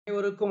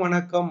அனைவருக்கும்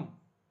வணக்கம்.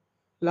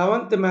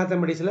 11th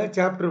மேத்தமெட்டிக்ஸில்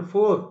chapter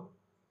 4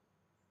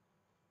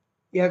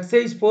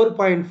 exercise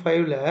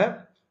 4.5ல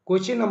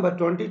question number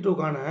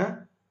 22க்கான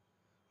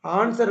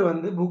answer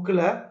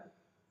புக்கில்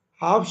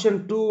ஆப்ஷன்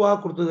 2வாக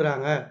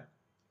கொடுத்துக்கிறாங்க.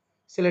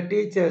 சில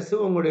டீச்சர்ஸு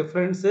உங்களுடைய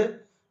ஃப்ரெண்ட்ஸு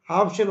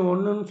ஆப்ஷன்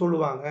 1ன்னு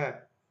சொல்லுவாங்க.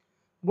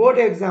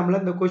 போர்டு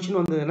எக்ஸாமில் இந்த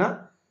கொஷின் வந்ததுன்னா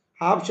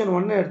ஆப்ஷன்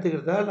 1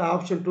 எடுத்துக்கிறதா இல்லை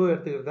ஆப்ஷன் 2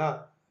 எடுத்துக்கிறதா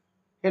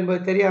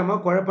என்பது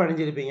தெரியாமல் குழப்பம்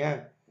அடைஞ்சிருப்பீங்க.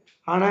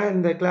 ஆனால்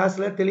இந்த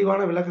கிளாஸில் தெளிவான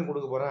விளக்கம்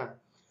கொடுக்க போகிறேன்.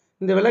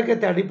 இந்த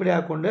விளக்கத்தை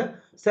அடிப்படையாக கொண்டு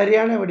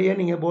சரியான விடையை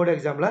நீங்கள் போர்டு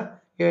எக்ஸாமில்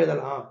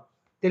எழுதலாம்.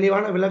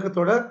 தெளிவான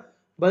விளக்கத்தோட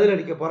பதில்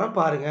அளிக்க போகிறோம்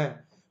பாருங்கள்.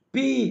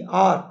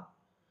 PR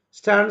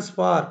stands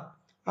for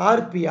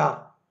RPR.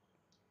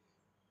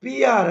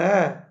 பிஆரை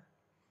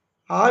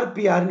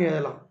ஆர்பிஆர்னு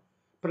எழுதலாம்.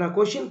 இப்போ நான்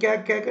கொஷின்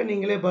கேட்க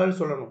நீங்களே பதில்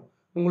சொல்லணும்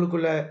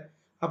உங்களுக்குள்ள.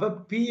 அப்போ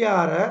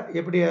பிஆரை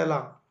எப்படி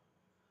எழுதலாம்?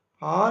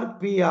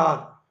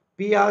 RPR.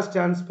 PR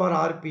stands for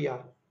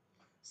RPR.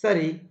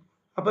 சரி,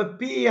 அப்போ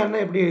பிஎன்னை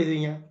எப்படி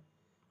எழுதுவீங்க?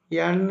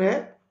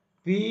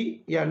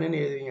 nPn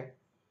எழுதுவீங்க.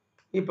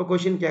 இப்போ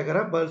கொஷின்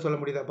கேட்குறேன், பதில் சொல்ல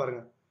முடியுதா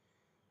பாருங்கள்.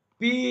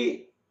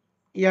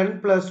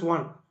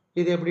 Pn+1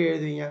 இது எப்படி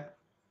எழுதுவீங்க?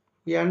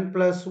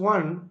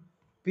 n+1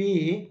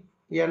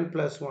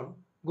 Pn+1.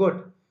 குட்.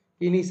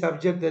 இனி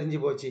சப்ஜெக்ட் தெரிஞ்சு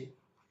போச்சு.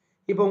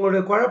 இப்போ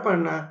உங்களுடைய குழப்பம்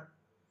என்ன?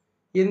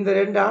 இந்த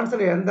ரெண்டு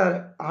ஆன்சர் எந்த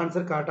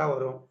ஆன்சர் கரெக்டாக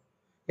வரும்,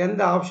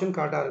 எந்த ஆப்ஷன்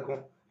கரெக்டாக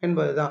இருக்கும்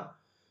என்பது தான்.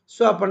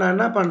 ஸோ அப்போ நான்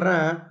என்ன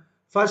பண்ணுறேன்,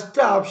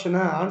 ஃபஸ்ட்டு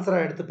ஆப்ஷனை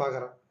ஆன்சராக எடுத்து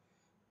பார்க்குறேன்.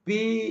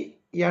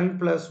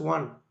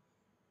 Pn+1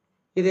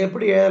 இது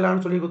எப்படி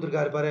எழுதலாம்னு சொல்லி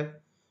கொடுத்துருக்காரு பாரு.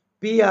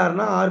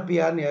 பிஆர்னா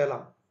ஆர்பிஆர்னு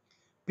எழுதலாம்,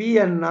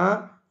 பிஎன்னா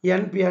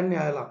nPn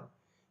எழுதலாம்.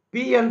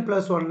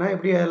 Pn+1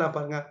 எப்படி எழுதலாம்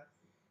பாருங்க,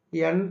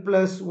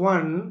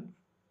 n+1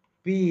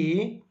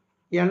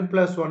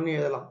 Pn+1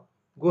 எழுதலாம்.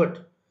 குட்.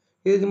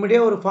 இதுக்கு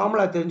முன்னாடியே ஒரு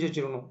ஃபார்முலா தெரிஞ்சு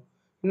வச்சுக்கணும்.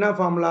 என்ன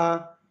ஃபார்முலா?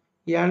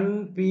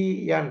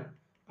 nPn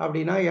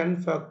அப்படின்னா n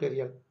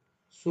factorial.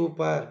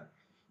 Super.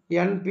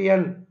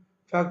 nPn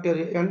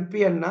factorial,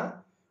 nPnனா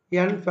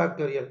n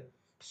factorial.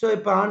 So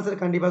இப்போ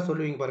ஆன்சர் கண்டிப்பாக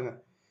சொல்லுவீங்க பாருங்கள்.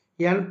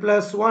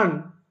 n+1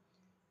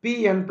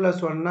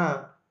 Pn+1னா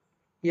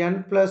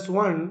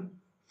n+1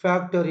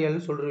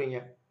 ஃபேக்டோரியல்னு சொல்லுவீங்க.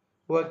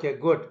 Okay,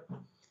 good.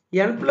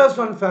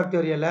 n+1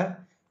 ஃபேக்டோரியலை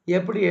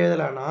எப்படி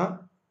எழுதலான்னா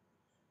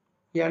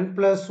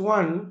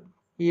n+1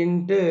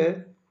 இன்ட்டு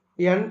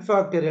n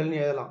ஃபேக்டோரியல்னு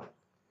எழுதலாம்.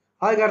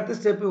 அதுக்கு அடுத்த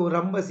ஸ்டெப்பு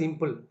ரொம்ப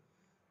சிம்பிள்.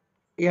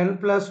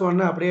 n+1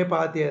 அப்படியே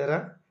பார்த்து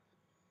எழுதுகிறேன்.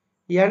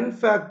 n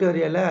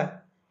ஃபேக்டோரியலை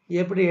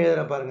எப்படி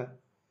எழுதுகிற பாருங்கள்.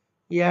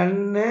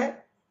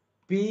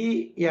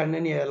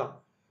 nPnன்னு எழுதலாம்.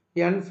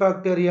 n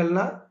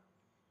ஃபேக்டோரியல்னா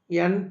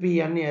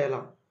nPn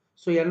எழுதலாம்.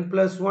 ஸோ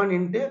n+1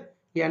 இன்ட்டு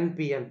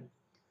nPn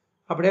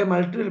அப்படியே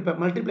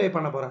மல்டிப்ளை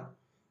பண்ண போகிறேன்.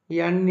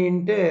 n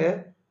into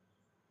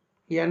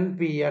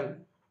nPn,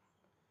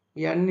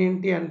 n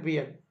into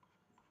nPn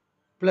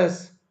plus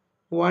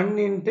 1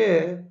 into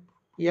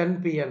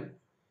nPn.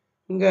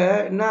 இங்கே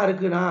என்ன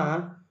இருக்குன்னா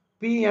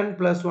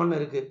Pn+1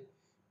 இருக்குது.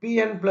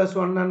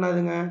 Pn+1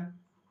 என்னதுங்க?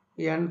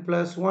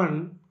 n+1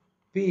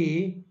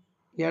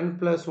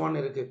 Pn+1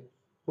 இருக்குது.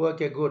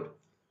 Okay, good.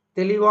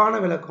 தெளிவான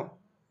விளக்கம்.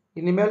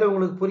 இனிமேல்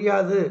உங்களுக்கு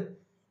புரியாது,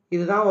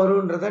 இதுதான்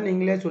வருன்றதை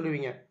நீங்களே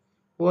சொல்லுவீங்க.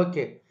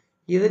 ஓகே,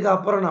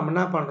 இதுக்கப்புறம் நம்ம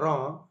என்ன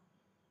பண்ணுறோம்,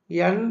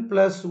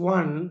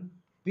 n+1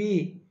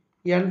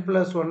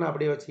 Pn+1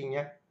 அப்படியே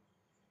வச்சுக்கிங்க.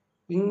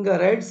 இங்கே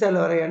ரைட்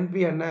சைடில் வர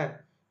nPn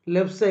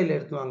லெஃப்ட் சைடில்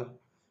எடுத்துவாங்க.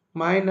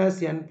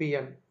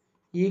 -nPn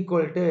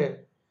equal to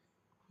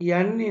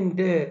n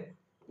into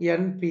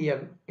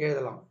nPn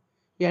எழுதலாம்.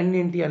 n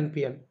இன்ட்டு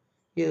nPn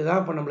இதுதான்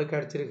இப்போ நம்மளுக்கு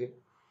கிடச்சிருக்கு.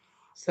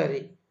 சரி,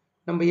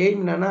 நம்ம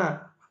எய்ம் என்னன்னா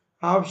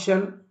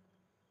ஆப்ஷன்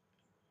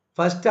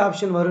ஃபஸ்ட்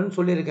ஆப்ஷன் வரும்னு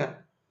சொல்லியிருக்கேன்.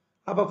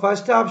 அப்போ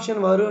ஃபஸ்ட்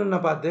ஆப்ஷன் வரும்னு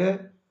பார்த்து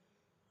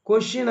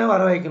கொஷினை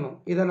வர வைக்கணும்.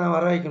 இதை நான்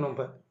வர வைக்கணும்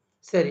இப்போ.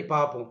 சரி,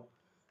 பார்ப்போம்.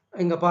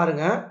 இங்கே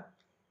பாருங்கள்,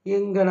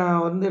 இங்கே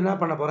நான் என்ன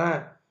பண்ண போகிறேன்,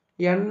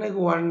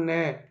 n-க்கு 1,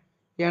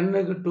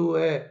 n-க்கு 2,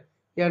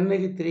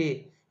 n-க்கு 3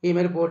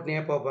 இதுமாரி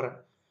போட்டுனே போக போகிறேன்.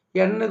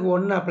 n-க்கு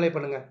 1 அப்ளை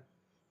பண்ணுங்கள்.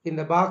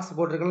 இந்த பாக்ஸ்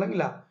போட்டிருக்கேன்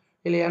இல்லைங்களா,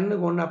 இல்லை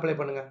n-க்கு 1 அப்ளை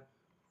பண்ணுங்கள்.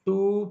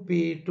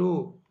 2p2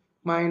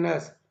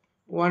 minus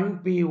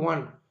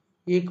 1p1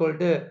 equal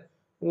to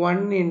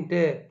 1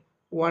 into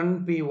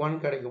 1p1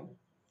 கிடைக்கும்.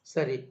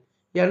 சரி,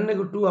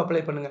 n-க்கு 2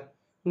 அப்ளை பண்ணுங்கள்.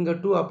 இங்கே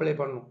 2 அப்ளை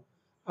பண்ணணும்.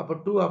 அப்போ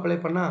 2 அப்ளை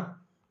பண்ணால்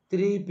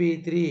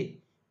 3p3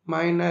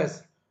 minus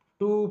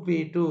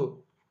 2p2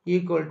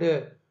 equal to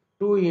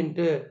 2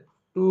 into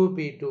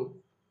 2p2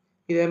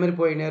 இதேமாதிரி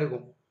போயின்னே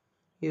இருக்கும்.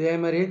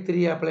 இதேமாதிரி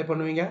 3 அப்ளை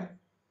பண்ணுவீங்க.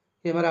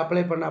 இதே மாதிரி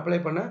அப்ளை பண்ண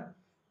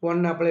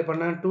 1 அப்ளை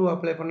பண்ண 2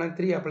 அப்ளை பண்ண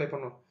 3 அப்ளை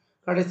பண்ணணும்.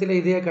 கடைசியில்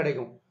இதே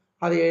கிடைக்கும்.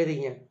 அதை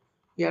எழுதிங்க.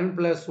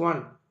 n+1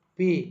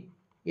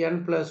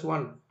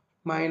 Pn+1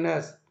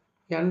 மைனஸ்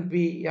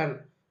nPn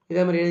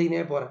இதே மாதிரி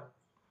எழுதினே போகிறேன்.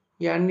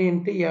 n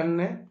into n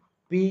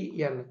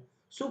Pn.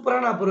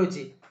 சூப்பரான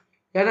அப்ரோச்சு.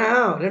 ஏன்னா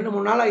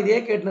 2-3 நாளாக இதே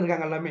கேட்டுன்னு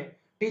இருக்காங்க எல்லாமே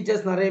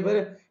டீச்சர்ஸ். நிறைய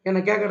பேர் என்னை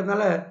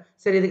கேட்கறதுனால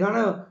சரி இதுக்கான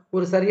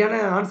ஒரு சரியான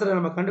ஆன்சரை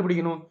நம்ம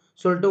கண்டுபிடிக்கணும்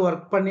சொல்லிட்டு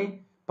ஒர்க் பண்ணி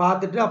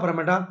பார்த்துட்டு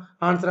அப்புறமேட்டா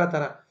ஆன்சராக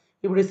தரேன்.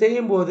 இப்படி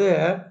செய்யும்போது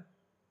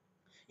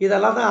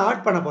இதெல்லாம் தான்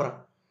ஆட் பண்ண போகிறேன்.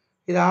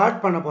 இதை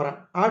ஆட் பண்ண போகிறேன்.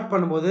 ஆட்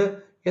பண்ணும்போது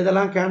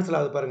இதெல்லாம் கேன்சல்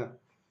ஆகுது பாருங்கள்.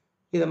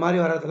 இதை மாதிரி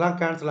வர்றதெல்லாம்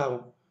கேன்சல்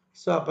ஆகும்.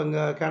 ஸோ அப்போ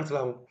இங்கே கேன்சல்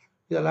ஆகும்,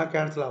 இதெல்லாம்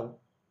கேன்சல் ஆகும்.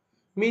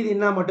 மீதி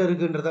என்ன மட்டும்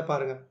இருக்குன்றதை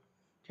பாருங்கள்.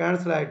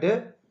 கேன்சல் ஆகிட்டு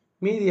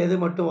மீதி எது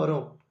மட்டும்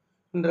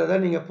வரும்ன்றதை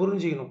நீங்கள்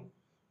புரிஞ்சிக்கணும்.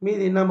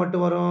 மீதி என்ன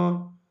மட்டும் வரும்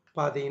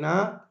பார்த்தீங்கன்னா,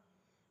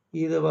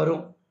 இது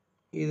வரும்,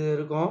 இது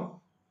இருக்கும்,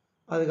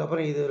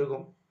 அதுக்கப்புறம் இது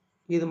இருக்கும்,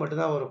 இது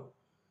மட்டும்தான் வரும்.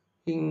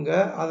 இங்கே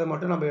அதை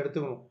மட்டும் நம்ம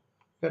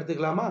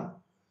எடுத்துக்கலாமா?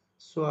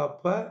 ஸோ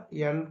அப்போ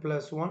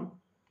n+1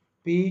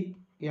 p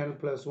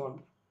n+1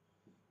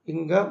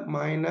 இங்கே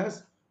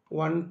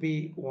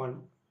 -1p1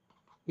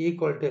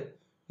 ஈக்குவல் டு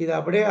இதை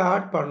அப்படியே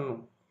ஆட்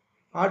பண்ணணும்.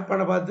 ஆட்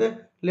பண்ண பார்த்து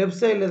லெஃப்ட்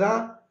சைடில்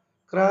தான்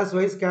கிராஸ்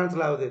வைஸ்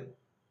கேன்சல் ஆகுது.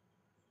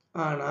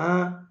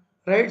 ஆனால்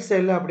ரைட்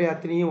சைடில் அப்படியே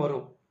அத்தனையும்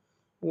வரும்.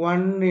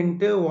 1 ×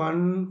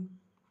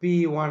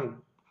 1p1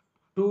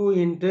 2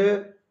 ×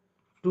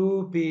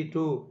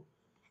 2p2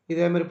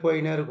 இதேமாதிரி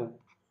போயினே இருக்கும்.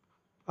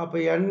 அப்போ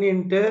n ×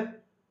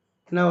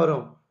 என்ன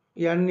வரும்,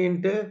 n ×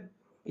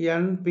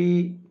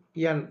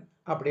 npn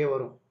அப்படியே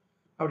வரும்.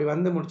 அப்படி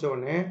வந்து முடித்த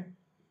உடனே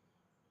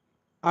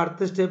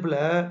அடுத்த ஸ்டெப்பில்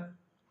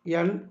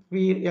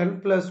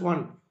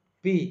n+1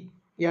 p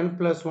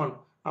n+1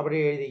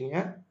 அப்படியே எழுதிங்க.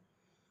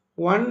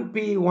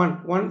 1p1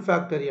 1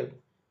 factorial,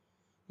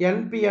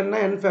 npn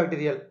n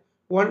factorial,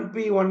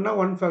 1p1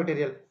 1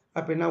 factorial.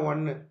 அப்படின்னா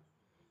 1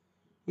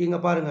 இங்கே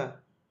பாருங்கள்,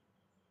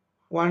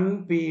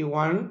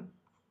 1p1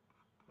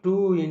 2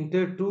 ×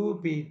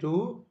 2p2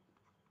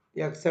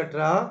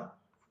 extra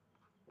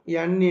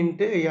n ×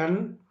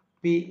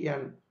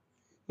 npn.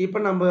 இப்போ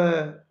நம்ம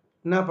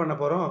என்ன பண்ண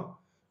போகிறோம்,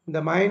 இந்த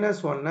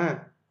 -1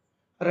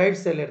 ரைட்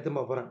சைடில் எடுத்து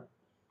போகிறேன்.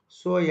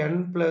 So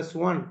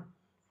n+1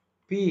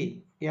 p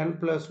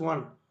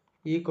n+1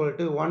 equal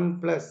to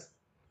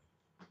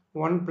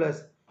 1+1+.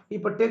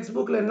 இப்போ டெக்ஸ்ட்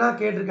புக்கில் என்ன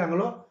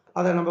கேட்டிருக்காங்களோ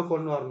அதை நம்ம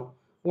கொண்டு வரணும்.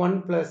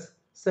 1+,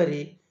 சரி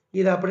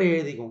இதை அப்படியே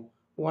எழுதிக்கும்.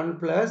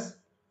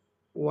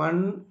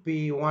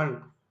 1+1p1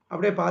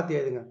 அப்படியே பார்த்து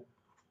எழுதுங்க.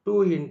 2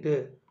 ×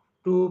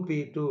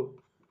 2p2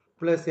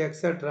 plus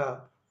etcetera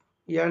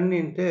n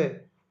 ×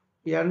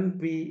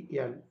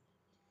 npn.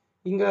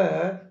 இங்கே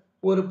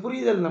ஒரு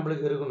புரிதல்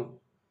நம்மளுக்கு இருக்கணும்.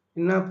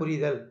 என்ன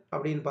புரிதல்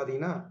அப்படின்னு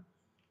பார்த்தீங்கன்னா,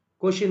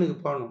 கொஷினுக்கு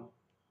போகணும்.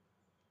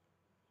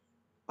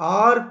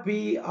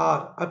 rPr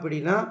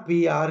அப்படின்னா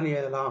பிஆர்னு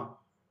எழுதலாம்,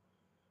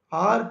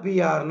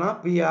 rPrனா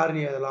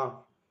பிஆர்னு எழுதலாம்.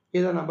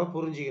 இதை நம்ம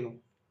புரிஞ்சிக்கணும்.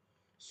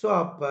 ஸோ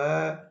அப்போ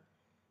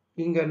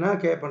இங்கே என்ன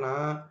கேட்பேன்னா,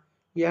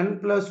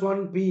 n+1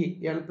 p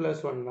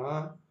n+1னா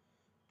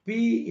p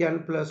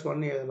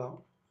n+1 எழுதலாம்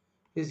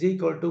இஸ்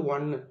ஈக்குவல் டு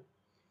 1.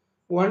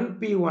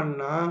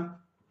 1p1னா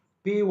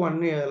p1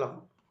 எழுதலாம்.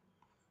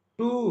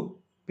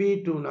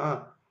 2p2னா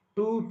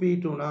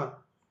 2p2னா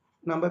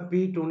நம்ம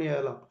p2ன்னு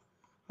எழுதலாம்.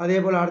 அதே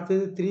போல்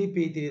அடுத்தது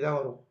 3p3 தான்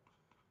வரும்.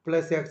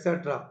 Plus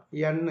etcetera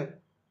n.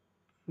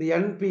 இந்த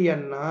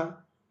npnனா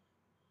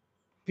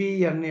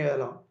pn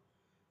எழுதலாம்.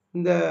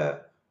 இந்த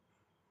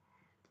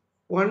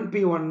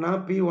 1p1னா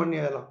p1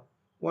 எழுதலாம்,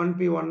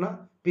 1p1னா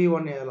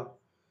p1 எழுதலாம்.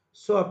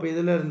 ஸோ அப்போ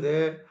இதிலிருந்து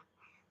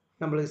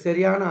நம்மளுக்கு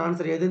சரியான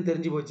ஆன்சர் எதுன்னு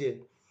தெரிஞ்சு போச்சு.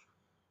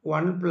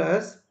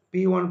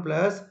 1+p1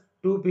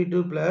 2p2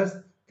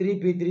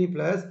 3p3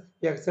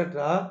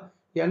 extra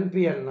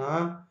npnனா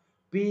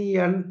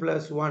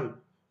pn+1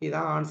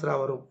 இதான் ஆன்சராக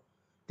வரும்.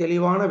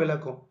 தெளிவான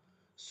விளக்கம்.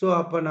 ஸோ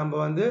அப்போ நம்ம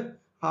வந்து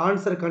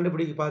ஆன்சர்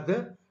கண்டுபிடிக்க பார்த்து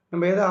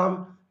நம்ம எதை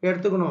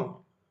எடுத்துக்கணும்,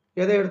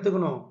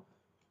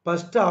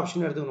 ஃபஸ்ட்டு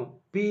ஆப்ஷன் எடுத்துக்கணும்.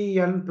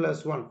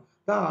 pn+1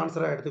 தான்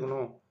ஆன்சராக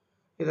எடுத்துக்கணும்.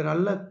 இதை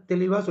நல்லா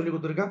தெளிவாக சொல்லி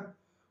கொடுத்துருக்கேன்.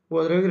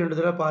 ஒரு தடவைக்கு 2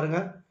 தடவை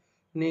பாருங்கள்,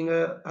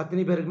 நீங்கள்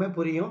அத்தனை பேருக்குமே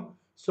புரியும்.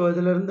 ஸோ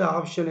இதிலிருந்து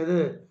ஆப்ஷன் எது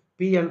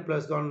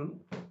pn+1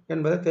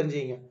 என்பதை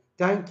தெரிஞ்சுங்க.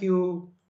 தேங்க்யூ.